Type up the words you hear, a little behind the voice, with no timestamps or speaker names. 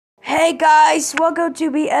Hey guys, welcome to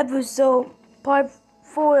the episode part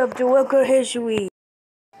 4 of the local history.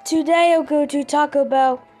 Today I'm going to talk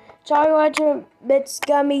about Jolly Rancher Mix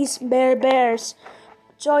Gummies, mer-bears,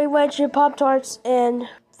 Jolly Rancher Pop-Tarts, and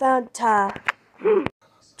funta.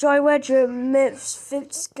 Jolly Rancher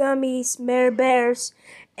misfits Gummies, mer-bears,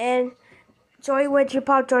 and Jolly Rancher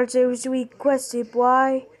Pop-Tarts. It was requested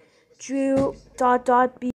by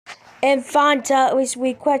Drew.B. And funta was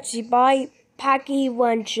requested by Packy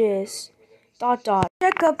Lunches.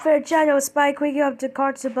 Check out their channels by clicking up the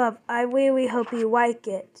cards above. I really hope you like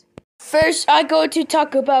it. First, I'm going to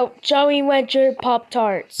talk about Jolly Rancher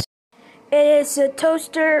Pop-Tarts. It is a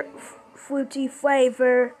toaster fruity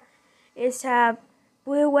flavor. It has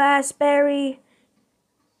blue raspberry,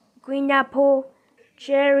 green apple,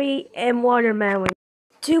 cherry, and watermelon.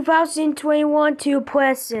 2021 to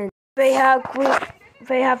present. They have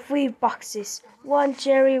 3 boxes. 1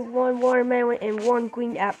 cherry, 1 watermelon, and 1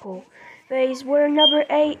 green apple. These were number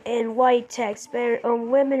 8 in white text. They're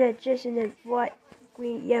unlimited edition in white,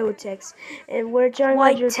 green, yellow text. And we're Jolly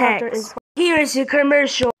Rancher Pop-Tarts. Here is a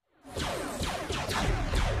commercial.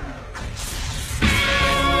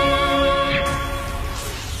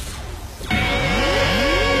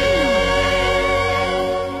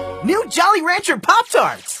 New Jolly Rancher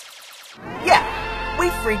Pop-Tarts! Yeah, we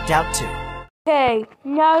freaked out too. Okay,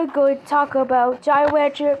 now I'm going to talk about Jolly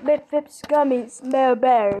Rancher misfits Gummies,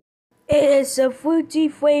 mer-bears. It is a fruity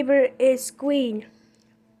flavor. It's green,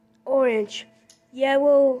 orange,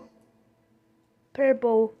 yellow,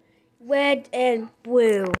 purple, red, and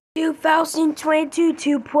blue. 2022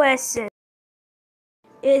 to present.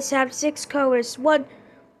 It has 6 colors: 1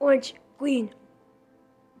 orange, green,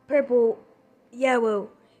 purple, yellow,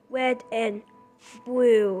 red, and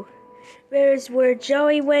blue. Bears were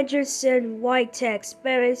Jolly Ranchers in white text.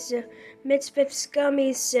 Bears misfits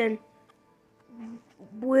Gummies in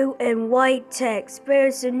blue and white text.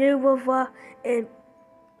 Bears a new Wolfa in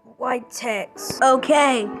white text.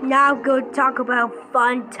 Okay, now I'm going to talk about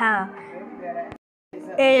funta.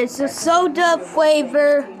 It is a soda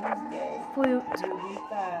flavor fruit.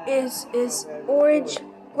 It is orange,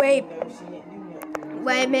 grape,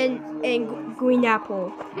 lemon, and green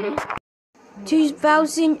apple.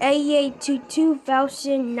 2088 to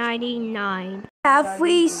 2099. Have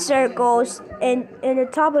 3 circles, and in the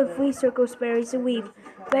top of 3 circles there is a leaf.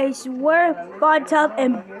 There's word, funta,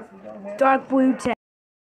 and dark blue text.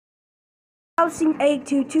 2008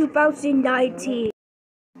 to 2019.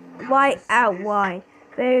 White outline.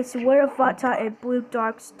 There's word, funta, and blue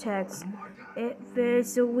dark text.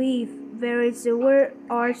 There's a leaf. There is a word,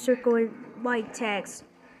 R circle, and white text.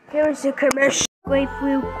 Here is a commercial.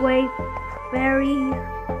 Grapefruit, grape, berries,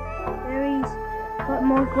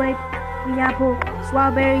 more grape, green apple,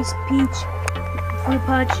 strawberries, peach, fruit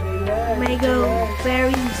punch, mango,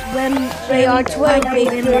 berries, lemon. They are 12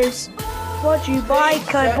 flavors. Brought to you by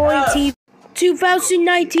Cowboy TV.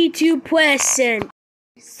 2019 to present.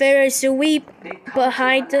 There is a leaf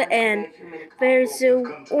behind the end. There is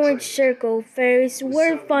an orange circle. There is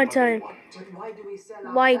word funta,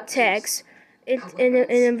 white text. It's in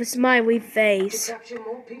a smiley face.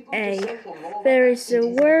 A. There is a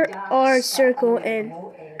word R circle and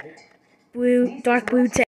dark blue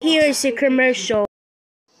text. Here is a commercial.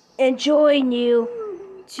 Enjoy new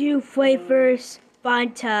 2 flavors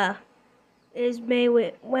funta. It is made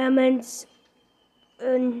with lemons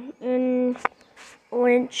and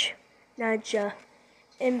orange naja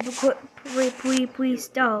and please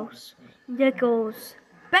dolls nickels.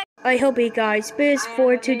 I hope you guys this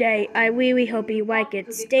for today. I really hope you like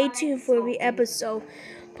it. Stay tuned for the episode.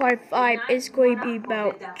 Part 5 is going to be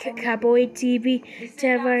about Cowboy TV,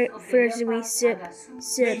 Anniversary Sip,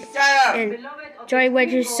 and Jolly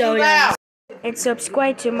Rancher Soda. And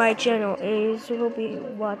subscribe to my channel, and you will be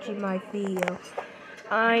watching my video.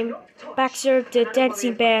 I'm Baxter the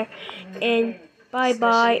Dancing Bear, and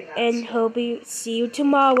bye-bye, and hope you see you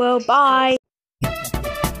tomorrow. Bye!